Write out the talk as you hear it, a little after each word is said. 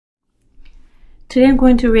Today I'm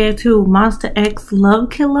going to react to Monsta X Love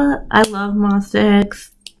Killa. I love Monsta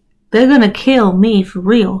X. They're gonna kill me for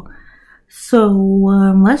real. So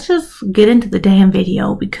let's just get into the damn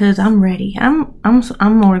video because I'm ready. I'm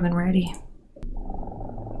more than ready.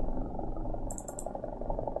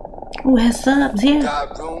 Oh, heads up,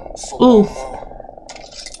 yeah. Ooh.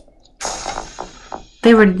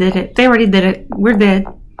 They already did it. They already did it. We're dead.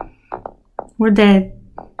 We're dead.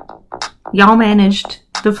 Y'all managed.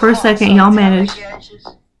 The first second, y'all managed.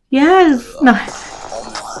 Yes. No.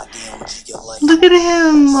 Look at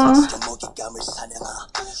him.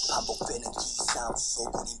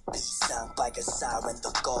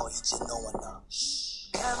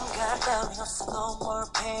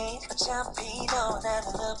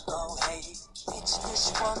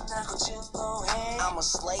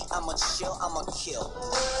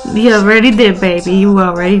 You already did, baby. You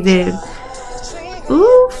already did.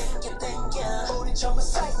 Oof.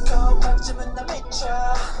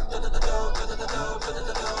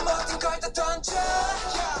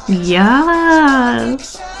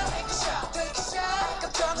 Yes.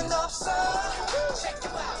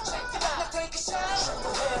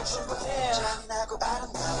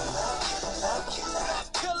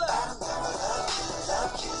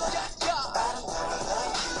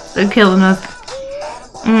 They're killing us.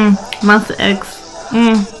 Monsta X.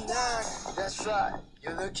 That's right. You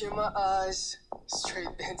look in my eyes, straight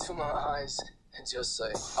into my eyes, and just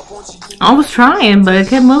say, I was trying, but it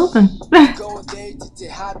kept moving.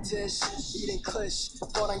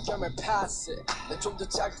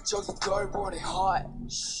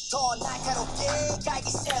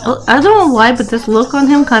 I don't know why, but this look on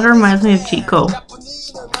him kind of reminds me of Chico.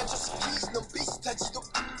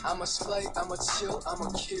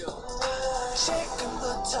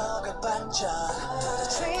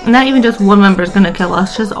 Not even just one member is gonna kill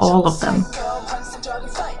us, just all of them.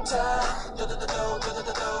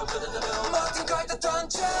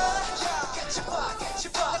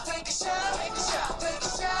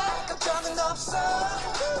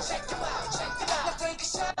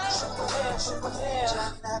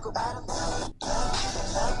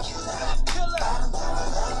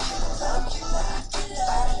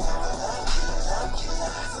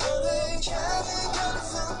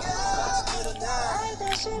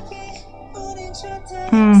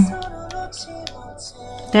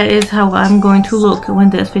 That is how I'm going to look when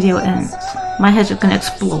this video ends. My head's just gonna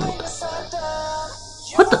explode.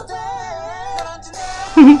 What the?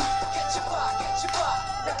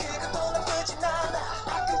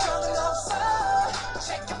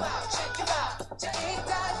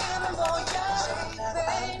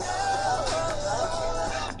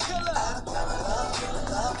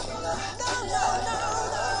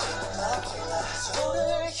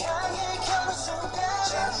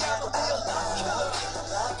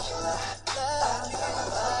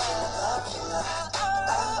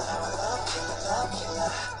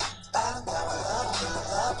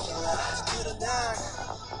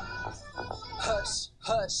 Hush,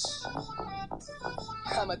 hush.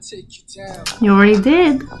 I'ma take you down. You already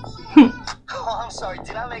did. Oh, I'm sorry.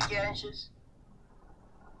 Did I make you anxious?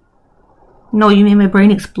 No, you made my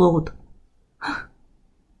brain explode.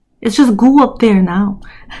 It's just goo up there now.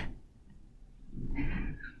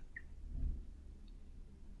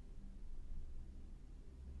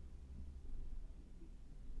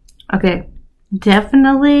 Okay,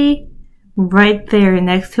 definitely right there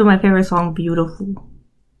next to my favorite song, Beautiful.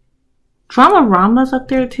 Drama Rama's up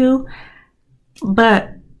there too,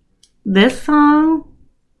 but this song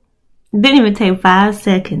didn't even take 5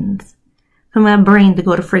 seconds for my brain to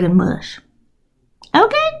go to friggin' mush.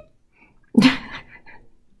 Okay?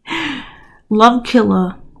 Love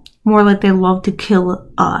Killa, more like they love to kill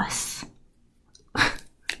us.